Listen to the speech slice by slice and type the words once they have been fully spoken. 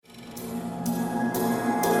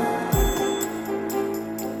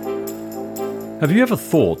Have you ever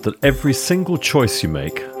thought that every single choice you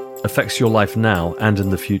make affects your life now and in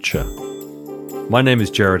the future? My name is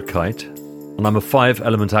Jared Kite, and I'm a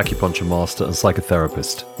 5-element acupuncture master and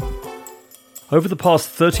psychotherapist. Over the past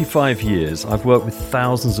 35 years, I've worked with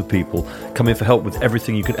thousands of people coming for help with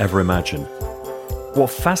everything you could ever imagine. What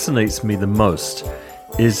fascinates me the most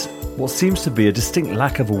is what seems to be a distinct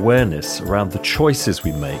lack of awareness around the choices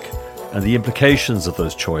we make and the implications of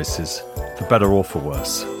those choices, for better or for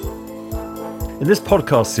worse. In this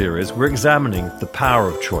podcast series, we're examining the power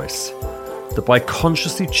of choice, that by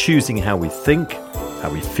consciously choosing how we think, how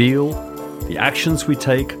we feel, the actions we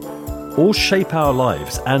take, all shape our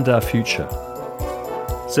lives and our future.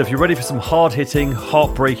 So if you're ready for some hard-hitting,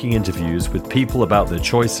 heartbreaking interviews with people about their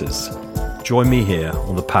choices, join me here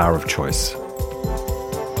on The Power of Choice.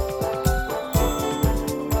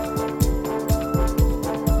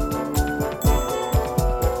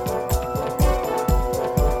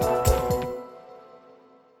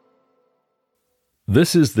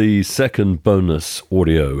 This is the second bonus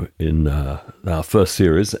audio in our first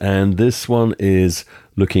series, and this one is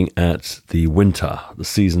looking at the winter, the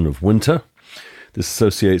season of winter. This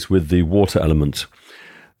associates with the water element.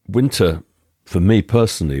 Winter, for me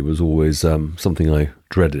personally, was always something I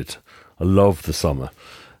dreaded. I loved the summer,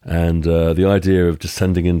 and the idea of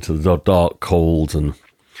descending into the dark cold and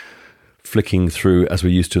flicking through, as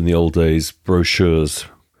we used to in the old days, brochures,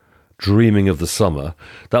 dreaming of the summer.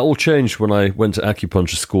 That all changed when I went to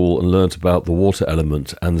acupuncture school and learnt about the water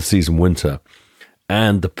element and the season winter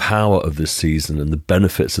and the power of this season and the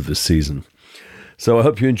benefits of this season. So I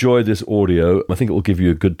hope you enjoyed this audio. I think it will give you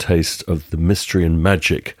a good taste of the mystery and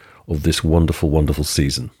magic of this wonderful, wonderful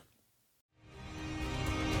season.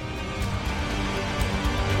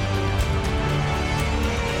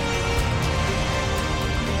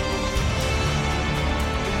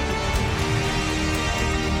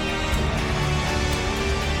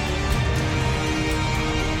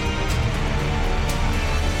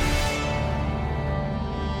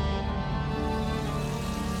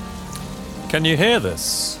 Can you hear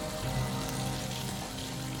this?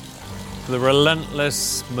 The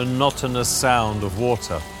relentless, monotonous sound of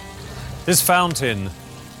water. This fountain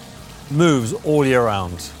moves all year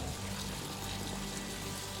round.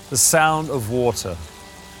 The sound of water,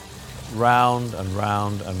 round and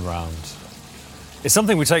round and round. It's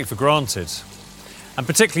something we take for granted, and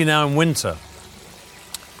particularly now in winter,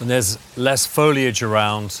 when there's less foliage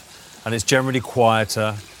around and it's generally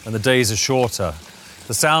quieter and the days are shorter.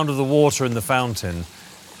 The sound of the water in the fountain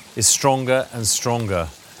is stronger and stronger,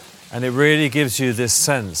 and it really gives you this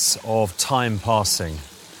sense of time passing.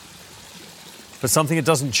 But something that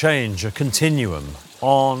doesn't change, a continuum,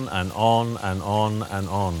 on and on and on and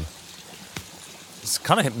on. It's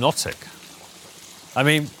kind of hypnotic. I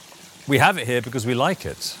mean, we have it here because we like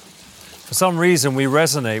it. For some reason, we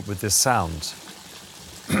resonate with this sound.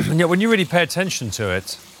 And yet, when you really pay attention to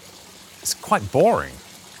it, it's quite boring.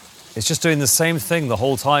 It's just doing the same thing the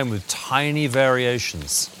whole time with tiny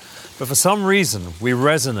variations. But for some reason, we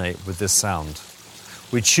resonate with this sound.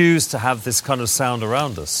 We choose to have this kind of sound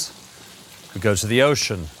around us. We go to the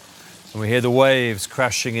ocean and we hear the waves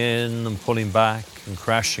crashing in and pulling back and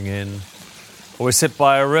crashing in. Or we sit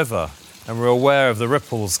by a river and we're aware of the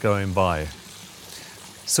ripples going by.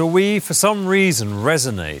 So we, for some reason,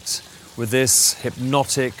 resonate with this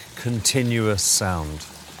hypnotic, continuous sound.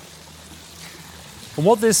 And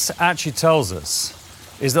what this actually tells us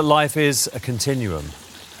is that life is a continuum.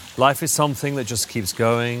 Life is something that just keeps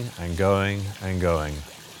going and going and going.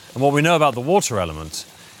 And what we know about the water element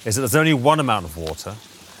is that there's only one amount of water,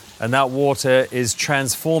 and that water is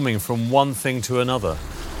transforming from one thing to another,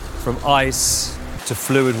 from ice to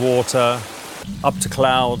fluid water, up to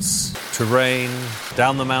clouds, to rain,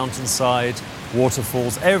 down the mountainside,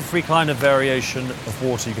 waterfalls, every kind of variation of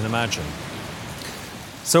water you can imagine.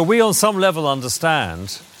 So we on some level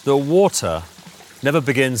understand that water never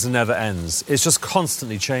begins and never ends. It's just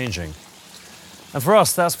constantly changing. And for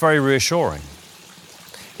us, that's very reassuring.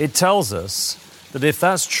 It tells us that if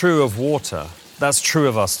that's true of water, that's true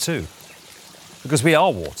of us too. Because we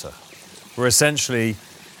are water. We're essentially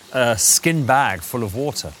a skin bag full of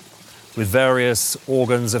water with various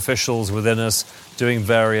organs, officials within us doing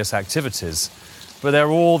various activities. But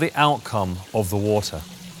they're all the outcome of the water.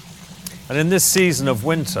 And in this season of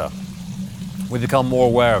winter, we become more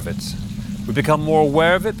aware of it. We become more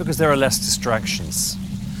aware of it because there are less distractions.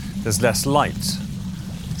 There's less light.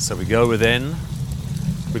 So we go within,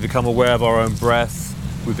 we become aware of our own breath,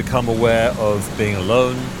 we become aware of being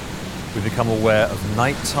alone, we become aware of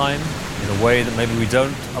nighttime in a way that maybe we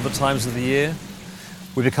don't other times of the year.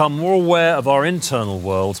 We become more aware of our internal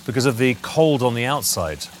world because of the cold on the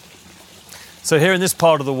outside. So here in this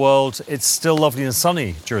part of the world, it's still lovely and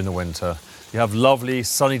sunny during the winter. You have lovely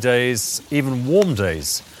sunny days, even warm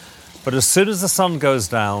days. But as soon as the sun goes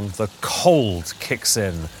down, the cold kicks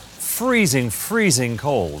in. Freezing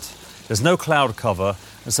cold. There's no cloud cover,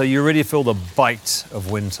 and so you really feel the bite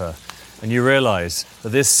of winter. And you realize that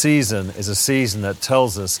this season is a season that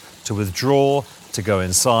tells us to withdraw, to go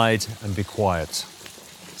inside and be quiet.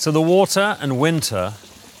 So the water and winter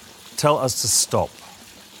tell us to stop.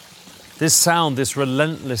 This sound, this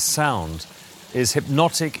relentless sound, is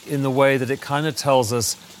hypnotic in the way that it kind of tells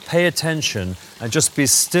us, pay attention and just be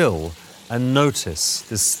still and notice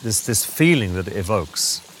this feeling that it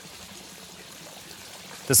evokes.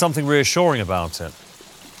 There's something reassuring about it.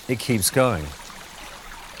 It keeps going.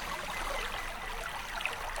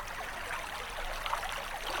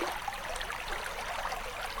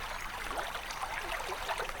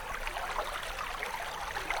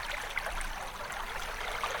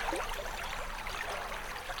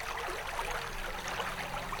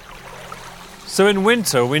 So in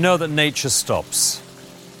winter, we know that nature stops.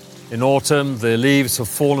 In autumn, the leaves have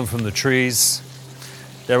fallen from the trees.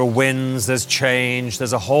 There are winds, there's change,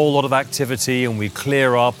 there's a whole lot of activity, and we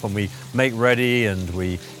clear up and we make ready and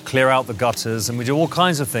we clear out the gutters and we do all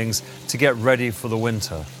kinds of things to get ready for the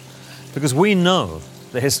winter. Because we know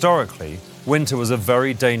that historically, winter was a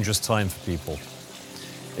very dangerous time for people.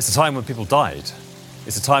 It's a time when people died.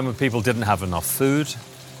 It's a time when people didn't have enough food,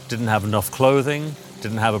 didn't have enough clothing,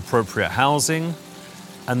 didn't have appropriate housing,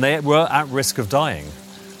 and they were at risk of dying.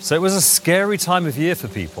 So it was a scary time of year for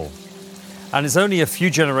people. And it's only a few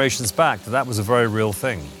generations back that was a very real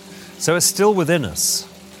thing. So it's still within us.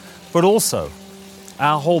 But also,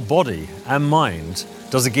 our whole body and mind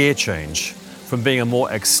does a gear change from being a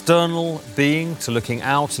more external being to looking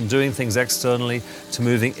out and doing things externally to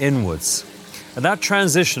moving inwards. And that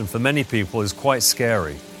transition for many people is quite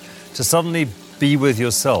scary. To suddenly be with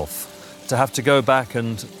yourself, to have to go back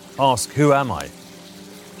and ask, who am I?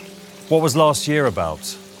 What was last year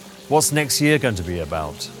about? What's next year going to be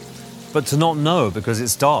about? But to not know because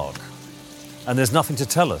it's dark and there's nothing to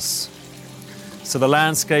tell us. So the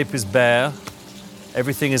landscape is bare,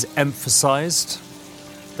 everything is emphasized.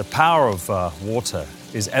 The power of water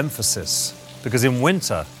is emphasis, because in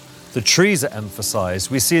winter, the trees are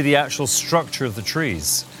emphasized. We see the actual structure of the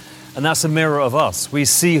trees, and that's a mirror of us. We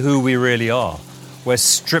see who we really are. We're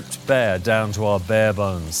stripped bare down to our bare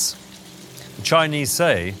bones. The Chinese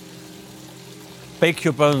say, bake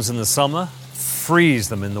your bones in the summer, freeze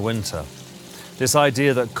them in the winter. This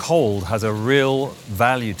idea that cold has a real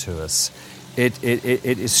value to us.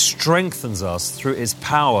 It strengthens us through its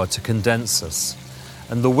power to condense us.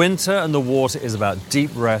 And the winter and the water is about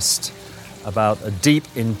deep rest, about a deep,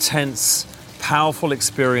 intense, powerful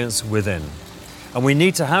experience within. And we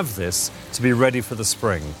need to have this to be ready for the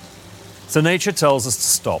spring. So nature tells us to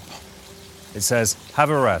stop. It says, have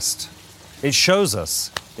a rest. It shows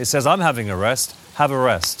us. It says, I'm having a rest, have a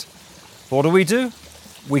rest. What do?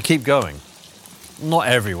 We keep going. Not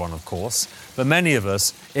everyone, of course, but many of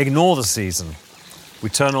us ignore the season. We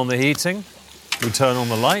turn on the heating, we turn on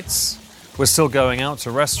the lights, we're still going out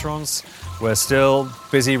to restaurants, we're still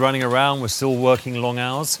busy running around, we're still working long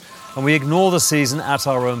hours, and we ignore the season at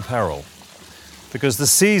our own peril. Because the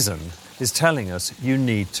season is telling us you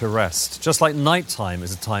need to rest, just like nighttime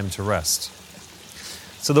is a time to rest.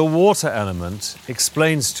 So the water element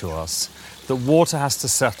explains to us that water has to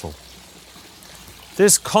settle.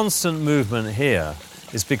 This constant movement here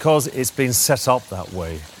is because it's been set up that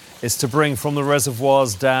way. It's to bring from the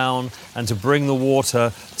reservoirs down and to bring the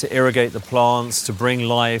water to irrigate the plants, to bring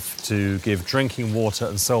life, to give drinking water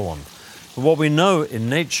and so on. But what we know in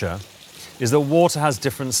nature is that water has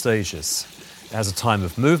different stages. It has a time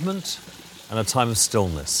of movement and a time of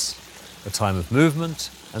stillness. A time of movement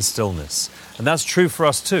and stillness. And that's true for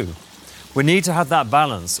us too. We need to have that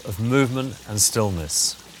balance of movement and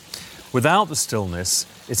stillness. Without the stillness,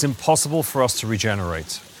 it's impossible for us to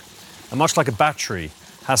regenerate. And much like a battery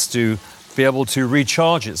has to be able to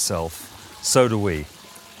recharge itself, so do we.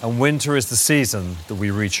 And winter is the season that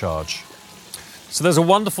we recharge. So there's a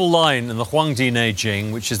wonderful line in the Huangdi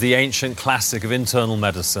Neijing, which is the ancient classic of internal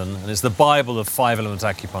medicine, and it's the Bible of five-element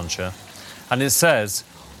acupuncture. And it says,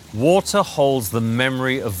 water holds the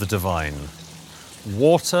memory of the divine.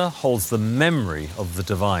 Water holds the memory of the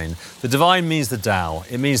divine. The divine means the Tao.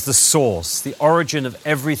 It means the source, the origin of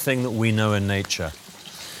everything that we know in nature.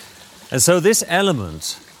 And so this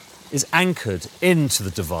element is anchored into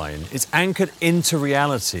the divine. It's anchored into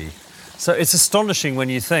reality. So it's astonishing when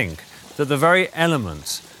you think that the very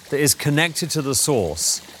element that is connected to the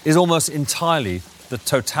source is almost entirely the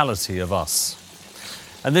totality of us.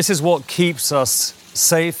 And this is what keeps us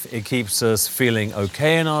safe, it keeps us feeling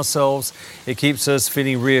okay in ourselves, it keeps us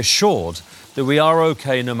feeling reassured that we are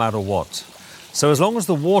okay no matter what. So as long as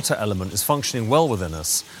the water element is functioning well within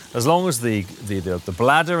us, as long as the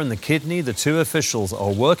bladder and the kidney, the two officials,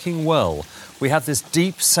 are working well, we have this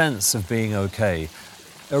deep sense of being okay,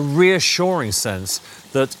 a reassuring sense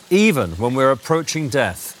that even when we're approaching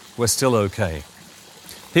death, we're still okay.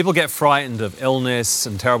 People get frightened of illness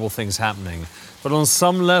and terrible things happening, but on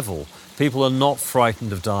some level, people are not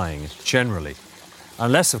frightened of dying, generally.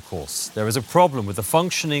 Unless, of course, there is a problem with the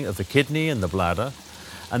functioning of the kidney and the bladder,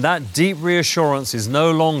 and that deep reassurance is no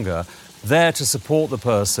longer there to support the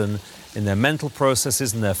person in their mental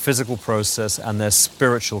processes and their physical process and their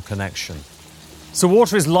spiritual connection. So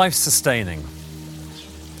water is life-sustaining.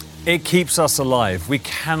 It keeps us alive. We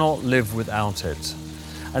cannot live without it.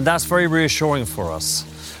 And that's very reassuring for us.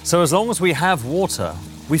 So as long as we have water,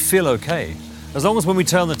 we feel okay. As long as when we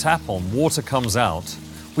turn the tap on, water comes out,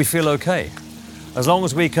 we feel okay. As long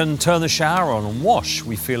as we can turn the shower on and wash,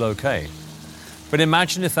 we feel okay. But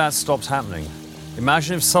imagine if that stopped happening.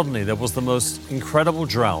 Imagine if suddenly there was the most incredible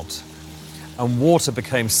drought and water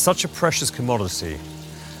became such a precious commodity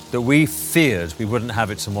that we feared we wouldn't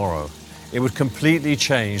have it tomorrow. It would completely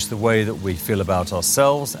change the way that we feel about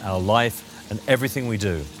ourselves, our life, and everything we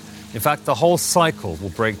do. In fact, the whole cycle will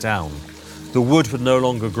break down. The wood would no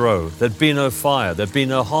longer grow. There'd be no fire. There'd be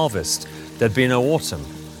no harvest. There'd be no autumn.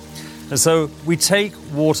 And so we take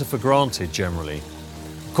water for granted generally.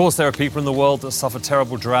 Of course, there are people in the world that suffer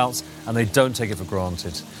terrible droughts and they don't take it for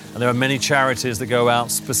granted. And there are many charities that go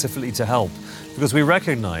out specifically to help because we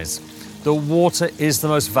recognize that water is the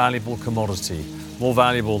most valuable commodity, more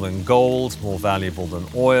valuable than gold, more valuable than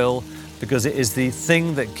oil, because it is the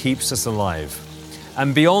thing that keeps us alive.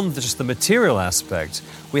 And beyond just the material aspect,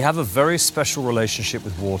 we have a very special relationship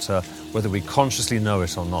with water, whether we consciously know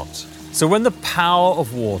it or not. So when the power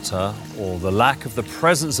of water, or the lack of the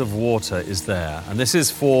presence of water, is there, and this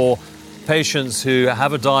is for patients who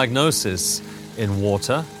have a diagnosis in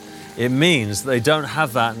water, it means they don't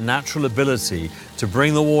have that natural ability to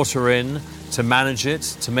bring the water in, to manage it,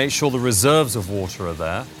 to make sure the reserves of water are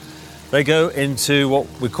there. They go into what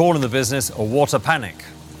we call in the business a water panic.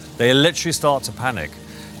 They literally start to panic.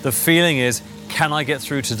 The feeling is, can I get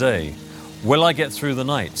through today? Will I get through the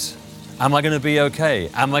night? Am I going to be okay?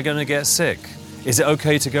 Am I going to get sick? Is it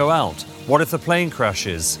okay to go out? What if the plane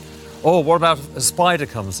crashes? Or what about if a spider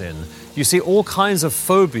comes in? You see all kinds of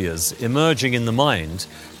phobias emerging in the mind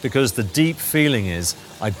because the deep feeling is,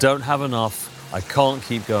 I don't have enough, I can't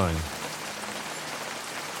keep going.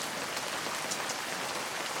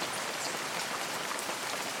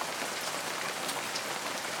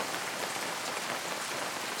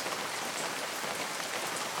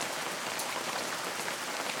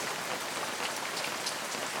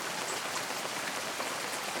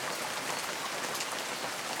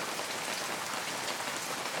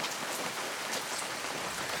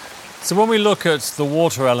 So when we look at the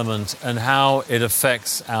water element and how it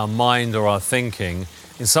affects our mind or our thinking,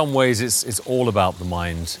 in some ways it's all about the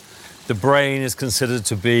mind. The brain is considered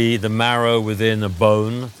to be the marrow within a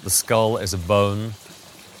bone, the skull is a bone,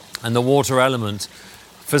 and the water element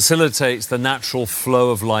facilitates the natural flow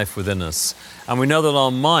of life within us. And we know that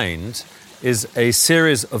our mind is a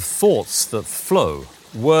series of thoughts that flow,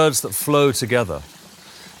 words that flow together.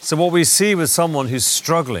 So what we see with someone who's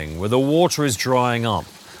struggling, where the water is drying up,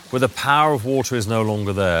 where the power of water is no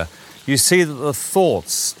longer there, you see that the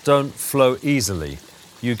thoughts don't flow easily.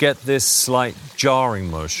 You get this slight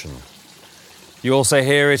jarring motion. You also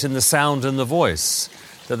hear it in the sound and the voice,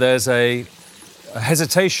 that there's a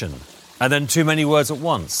hesitation, and then too many words at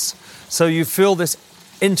once. So you feel this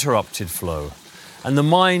interrupted flow. And the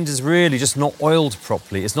mind is really just not oiled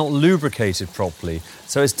properly, it's not lubricated properly,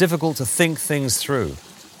 so it's difficult to think things through.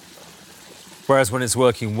 Whereas when it's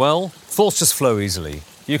working well, thoughts just flow easily.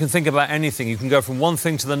 You can think about anything. You can go from one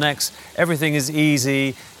thing to the next. Everything is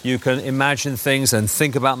easy. You can imagine things and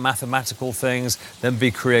think about mathematical things, then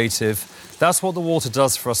be creative. That's what the water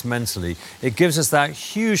does for us mentally. It gives us that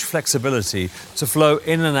huge flexibility to flow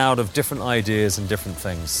in and out of different ideas and different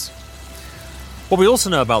things. What we also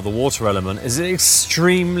know about the water element is it's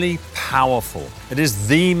extremely powerful. It is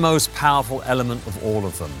the most powerful element of all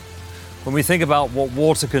of them. When we think about what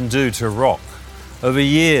water can do to rock, over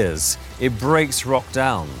years, it breaks rock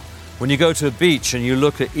down. When you go to a beach and you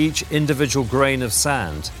look at each individual grain of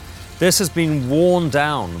sand, this has been worn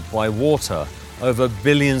down by water over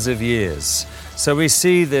billions of years. So we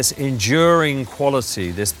see this enduring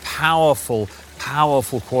quality, this powerful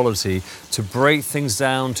quality to break things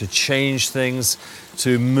down, to change things,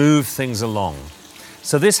 to move things along.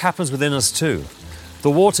 So this happens within us too. The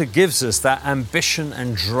water gives us that ambition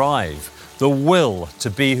and drive, the will to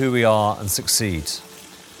be who we are and succeed.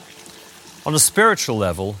 On a spiritual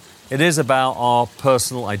level, it is about our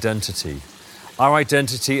personal identity. Our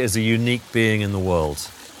identity as a unique being in the world.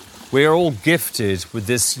 We are all gifted with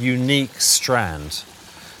this unique strand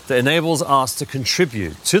that enables us to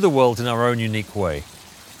contribute to the world in our own unique way.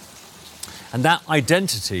 And that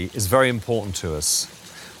identity is very important to us.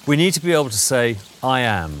 We need to be able to say, I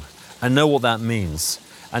am, and know what that means,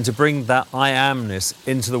 and to bring that I amness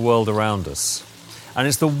into the world around us. And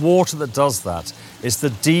it's the water that does that. It's the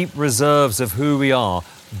deep reserves of who we are,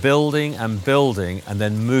 building, and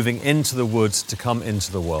then moving into the woods to come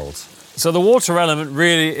into the world. So the water element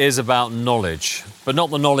really is about knowledge, but not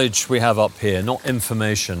the knowledge we have up here, not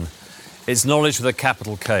information. It's knowledge with a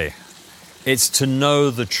capital K. It's to know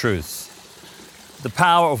the truth. The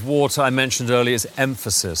power of water I mentioned earlier is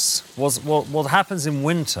emphasis. What happens in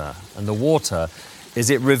winter and the water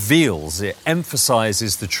is it reveals, it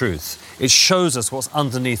emphasizes the truth. It shows us what's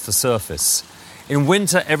underneath the surface. In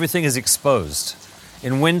winter, everything is exposed.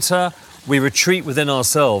 In winter, we retreat within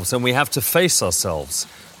ourselves and we have to face ourselves.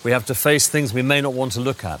 We have to face things we may not want to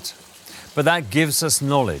look at. But that gives us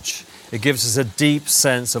knowledge. It gives us a deep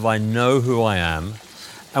sense of I know who I am.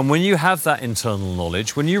 And when you have that internal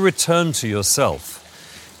knowledge, when you return to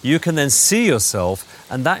yourself, you can then see yourself,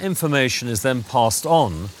 and that information is then passed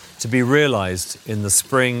on to be realized in the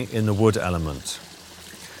spring, in the wood element.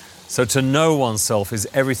 So to know oneself is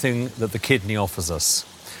everything that the kidney offers us.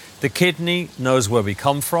 The kidney knows where we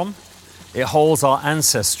come from. It holds our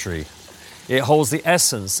ancestry. It holds the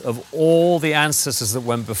essence of all the ancestors that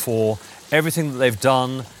went before, everything that they've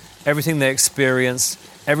done, everything they experienced,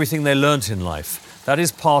 everything they learnt in life. That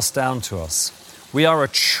is passed down to us. We are a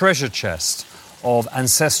treasure chest of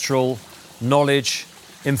ancestral knowledge,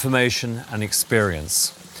 information, and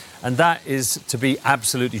experience. And that is to be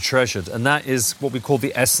absolutely treasured. And that is what we call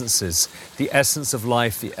the essences, the essence of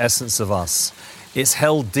life, the essence of us. It's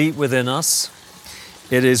held deep within us.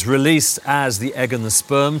 It is released as the egg and the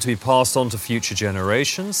sperm to be passed on to future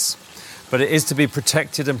generations. But it is to be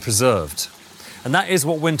protected and preserved. And that is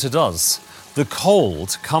what winter does. The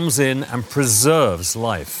cold comes in and preserves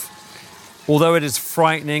life. Although it is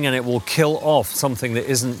frightening and it will kill off something that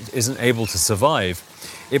isn't able to survive,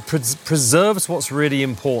 it preserves what's really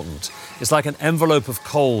important. It's like an envelope of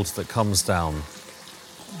cold that comes down.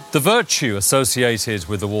 The virtue associated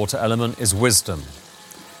with the water element is wisdom.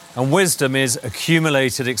 And wisdom is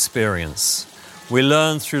accumulated experience. We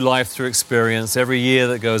learn through life, through experience. Every year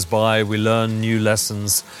that goes by, we learn new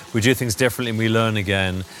lessons. We do things differently and we learn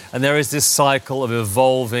again. And there is this cycle of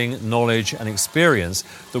evolving knowledge and experience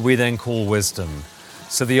that we then call wisdom.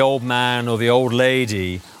 So the old man or the old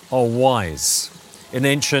lady are wise. In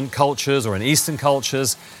ancient cultures or in Eastern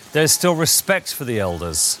cultures, there's still respect for the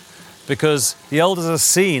elders because the elders are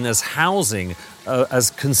seen as housing,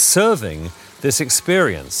 as conserving this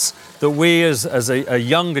experience that we as a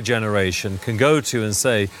younger generation can go to and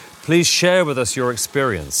say, please share with us your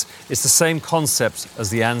experience. It's the same concept as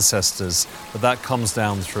the ancestors, but that comes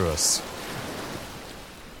down through us.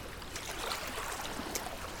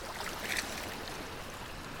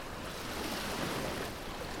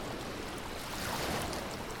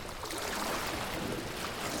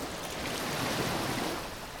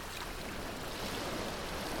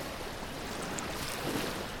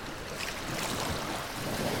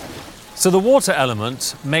 So the water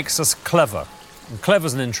element makes us clever. And clever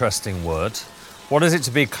is an interesting word. What is it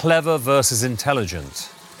to be clever versus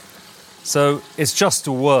intelligent? So it's just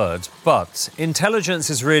a word, but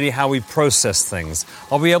intelligence is really how we process things.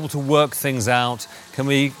 Are we able to work things out? Can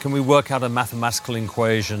we work out a mathematical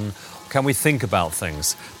equation? Can we think about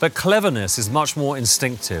things? But cleverness is much more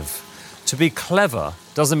instinctive. To be clever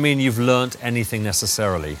doesn't mean you've learnt anything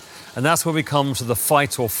necessarily. And that's where we come to the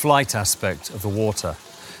fight or flight aspect of the water.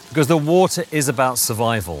 Because the water is about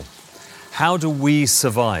survival. How do we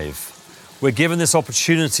survive? We're given this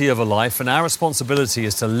opportunity of a life, and our responsibility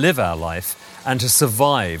is to live our life and to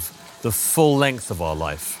survive the full length of our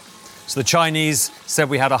life. So the Chinese said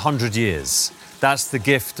we had 100 years. That's the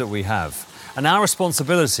gift that we have. And our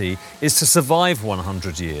responsibility is to survive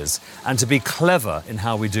 100 years and to be clever in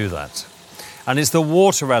how we do that. And it's the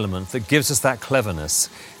water element that gives us that cleverness.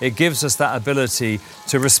 It gives us that ability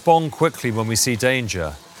to respond quickly when we see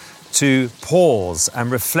danger, to pause and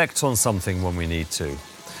reflect on something when we need to.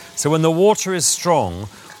 So when the water is strong,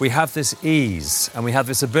 we have this ease and we have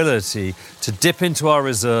this ability to dip into our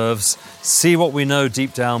reserves, see what we know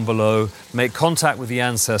deep down below, make contact with the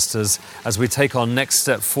ancestors as we take our next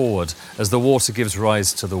step forward as the water gives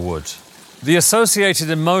rise to the wood. The associated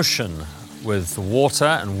emotion with water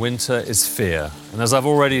and winter is fear. And as I've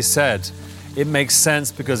already said, it makes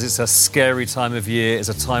sense because it's a scary time of year. It's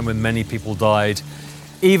a time when many people died.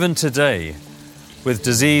 Even today, with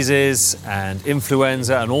diseases and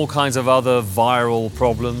influenza and all kinds of other viral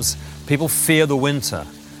problems, people fear the winter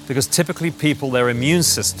because typically their immune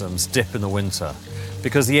systems dip in the winter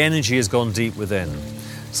because the energy has gone deep within.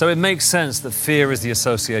 So it makes sense that fear is the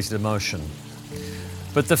associated emotion.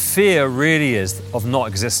 But the fear really is of not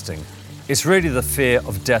existing. It's really the fear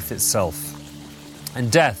of death itself.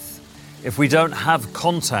 And death, if we don't have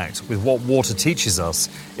contact with what water teaches us,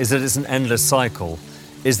 is that it's an endless cycle,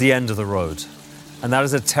 is the end of the road. And that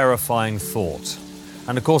is a terrifying thought.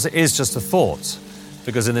 And of course it is just a thought,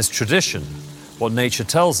 because in this tradition, what nature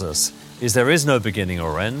tells us is there is no beginning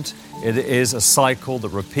or end. It is a cycle that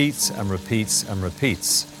repeats and repeats and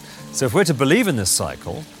repeats. So if we're to believe in this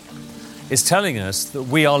cycle, it's telling us that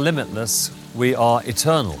we are limitless, we are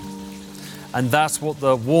eternal. And that's what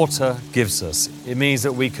the water gives us. It means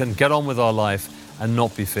that we can get on with our life and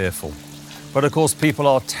not be fearful. But of course, people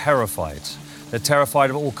are terrified. They're terrified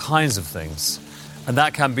of all kinds of things. And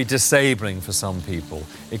that can be disabling for some people.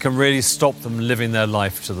 It can really stop them living their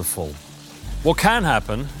life to the full. What can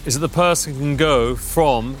happen is that the person can go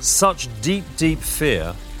from such deep, deep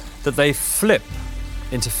fear that they flip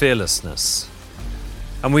into fearlessness.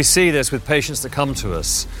 And we see this with patients that come to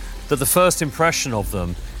us, that the first impression of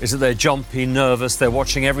them is that they're jumpy, nervous, they're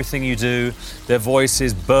watching everything you do, their voice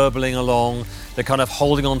is burbling along, they're kind of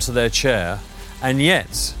holding on to their chair, and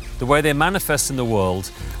yet the way they manifest in the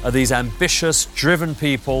world are these ambitious, driven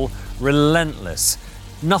people, relentless.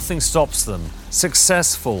 Nothing stops them,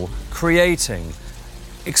 successful, creating,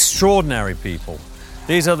 extraordinary people.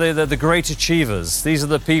 These are the great achievers. These are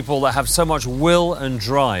the people that have so much will and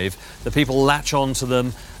drive that people latch onto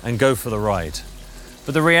them and go for the ride.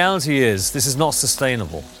 But the reality is, this is not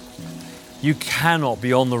sustainable. You cannot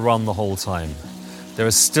be on the run the whole time. There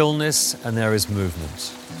is stillness and there is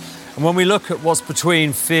movement. And when we look at what's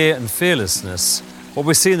between fear and fearlessness, what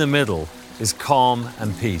we see in the middle is calm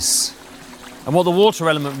and peace. And what the water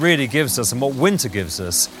element really gives us and what winter gives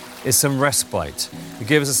us is some respite. It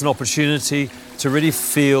gives us an opportunity to really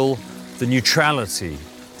feel the neutrality,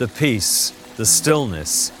 the peace, the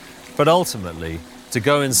stillness, but ultimately to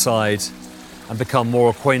go inside and become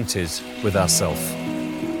more acquainted with ourselves.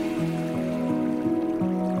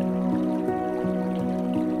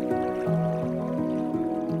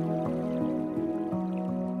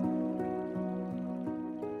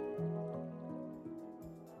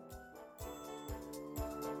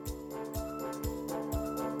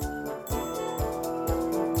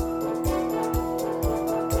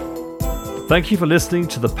 Thank you for listening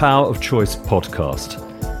to the Power of Choice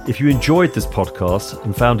podcast. If you enjoyed this podcast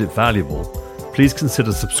and found it valuable, please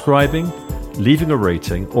consider subscribing, leaving a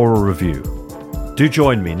rating or a review. Do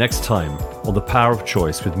join me next time on The Power of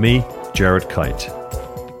Choice with me, Jared Kite.